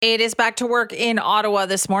It is back to work in Ottawa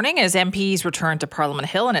this morning as MPs return to Parliament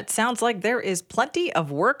Hill, and it sounds like there is plenty of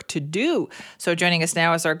work to do. So joining us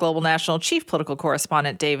now is our Global National Chief Political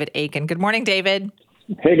Correspondent, David Akin. Good morning, David.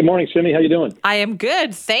 Hey, good morning, Simi. How you doing? I am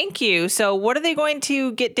good, thank you. So what are they going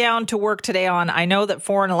to get down to work today on? I know that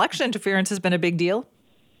foreign election interference has been a big deal.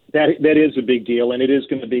 That is a big deal, and it is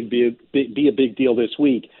going to be a big deal this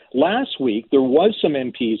week. Last week, there was some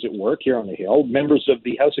MPs at work here on the Hill, members of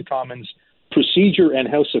the House of Commons Procedure and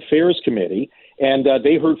House Affairs Committee, and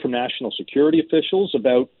they heard from national security officials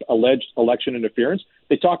about alleged election interference.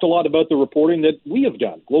 They talked a lot about the reporting that we have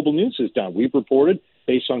done, Global News has done. We've reported,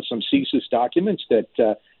 based on some CSIS documents,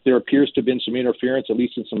 that there appears to have been some interference, at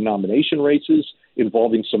least in some nomination races,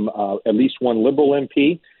 involving some at least one Liberal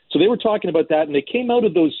MP. So they were talking about that, and they came out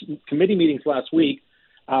of those committee meetings last week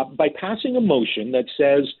by passing a motion that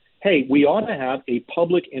says, hey, we ought to have a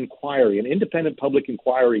public inquiry, an independent public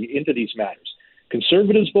inquiry into these matters.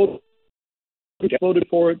 Conservatives voted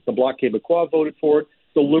for it. The Bloc Québécois voted for it.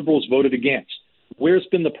 The Liberals voted against. Where's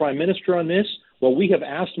been the Prime Minister on this? Well, we have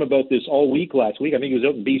asked him about this all week last week. I think he was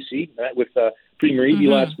out in B.C. met with Premier Eby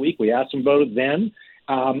last week. We asked him about it then.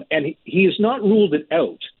 And he has not ruled it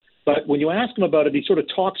out. But when you ask him about it, he sort of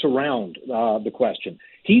talks around the question.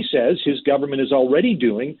 He says his government is already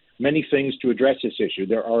doing many things to address this issue.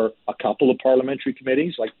 There are a couple of parliamentary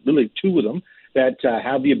committees, like really two of them, that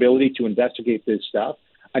have the ability to investigate this stuff.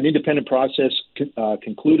 An independent process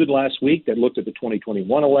concluded last week that looked at the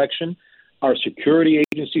 2021 election. Our security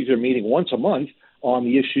agencies are meeting once a month on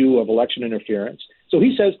the issue of election interference. So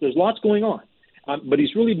he says there's lots going on, but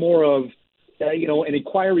he's really more of an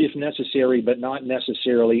inquiry if necessary, but not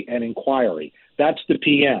necessarily an inquiry. That's the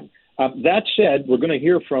PM. That said, we're going to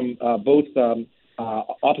hear from both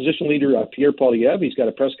opposition leader Pierre Poilievre. He's got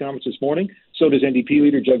a press conference this morning. So does NDP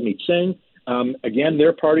leader Jagmeet Singh. Again,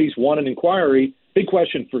 their parties want an inquiry. Big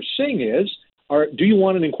question for Singh is, do you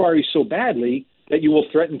want an inquiry so badly that you will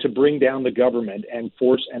threaten to bring down the government and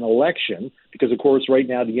force an election? Because, of course, right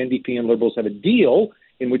now the NDP and Liberals have a deal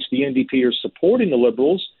in which the NDP are supporting the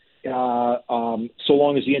Liberals so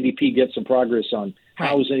long as the NDP gets some progress on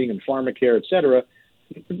housing and pharmacare, et cetera.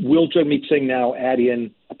 Will Jagmeet Singh now add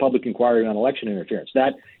in a public inquiry on election interference?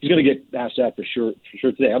 That he's going to get asked that for sure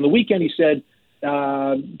today. On the weekend, he said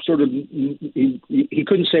he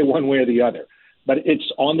couldn't say one way or the other, but it's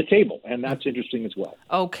on the table, and that's interesting as well.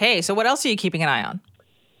 Okay, so what else are you keeping an eye on?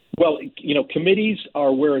 Well, committees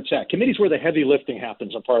are where it's at. Committees where the heavy lifting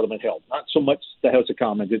happens on Parliament Hill. Not so much the House of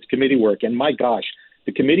Commons. It's committee work, and my gosh,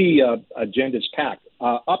 the committee agenda is packed.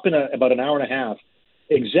 Up in about an hour and a half,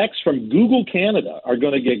 execs from Google Canada are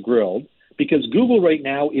going to get grilled because Google right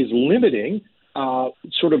now is limiting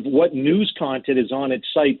sort of what news content is on its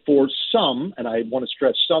site for some, and I want to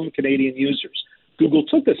stress some, Canadian users. Google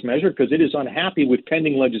took this measure because it is unhappy with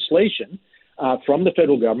pending legislation from the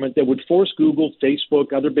federal government that would force Google,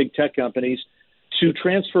 Facebook, other big tech companies to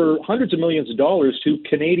transfer hundreds of millions of dollars to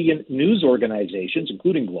Canadian news organizations,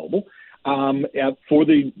 including Global, for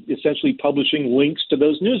the essentially publishing links to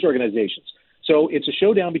those news organizations. So it's a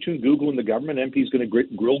showdown between Google and the government. MP is going to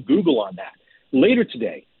grill Google on that. Later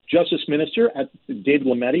today, Justice Minister David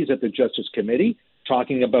Lametti is at the Justice Committee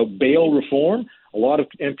talking about bail reform. A lot of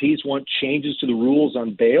MPs want changes to the rules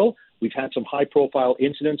on bail. We've had some high-profile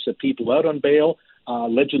incidents of people out on bail,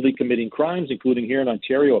 allegedly committing crimes, including here in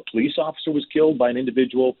Ontario, a police officer was killed by an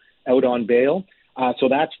individual out on bail. So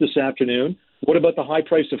that's this afternoon. What about the high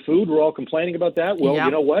price of food? We're all complaining about that. Well,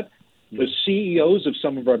 You know what? The CEOs of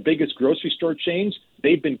some of our biggest grocery store chains,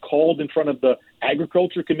 they've been called in front of the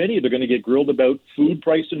Agriculture Committee. They're going to get grilled about food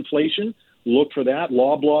price inflation. Look for that.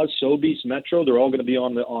 Loblaws, Sobeys, Metro, they're all going to be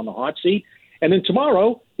on the hot seat. And then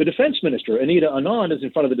tomorrow, the Defense Minister, Anita Anand, is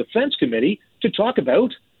in front of the Defense Committee to talk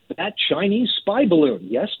about that Chinese spy balloon.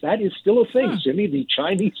 Yes, that is still a thing, Jimmy, the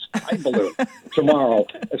Chinese spy balloon tomorrow.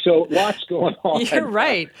 So lots going on.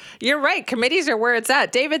 You're right. Committees are where it's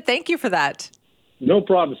at. David, thank you for that. No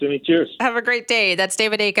problem, Simi. Cheers. Have a great day. That's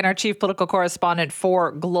David Akin, our chief political correspondent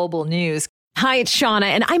for Global News. Hi, it's Shauna,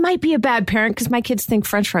 and I might be a bad parent because my kids think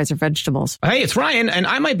French fries are vegetables. Hey, it's Ryan, and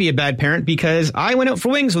I might be a bad parent because I went out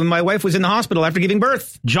for wings when my wife was in the hospital after giving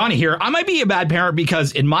birth. Johnny here. I might be a bad parent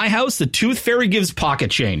because in my house, the tooth fairy gives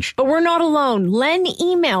pocket change. But we're not alone. Len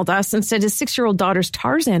emailed us and said his 6-year-old daughter's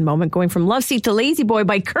Tarzan moment going from love seat to lazy boy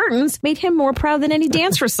by curtains made him more proud than any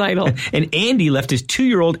dance recital. And Andy left his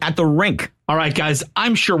 2-year-old at the rink. All right, guys,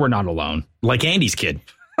 I'm sure we're not alone. Like Andy's kid.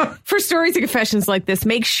 For stories and confessions like this,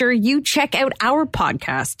 make sure you check out our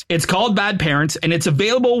podcast. It's called Bad Parents, and it's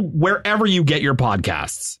available wherever you get your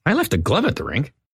podcasts. I left a glove at the rink.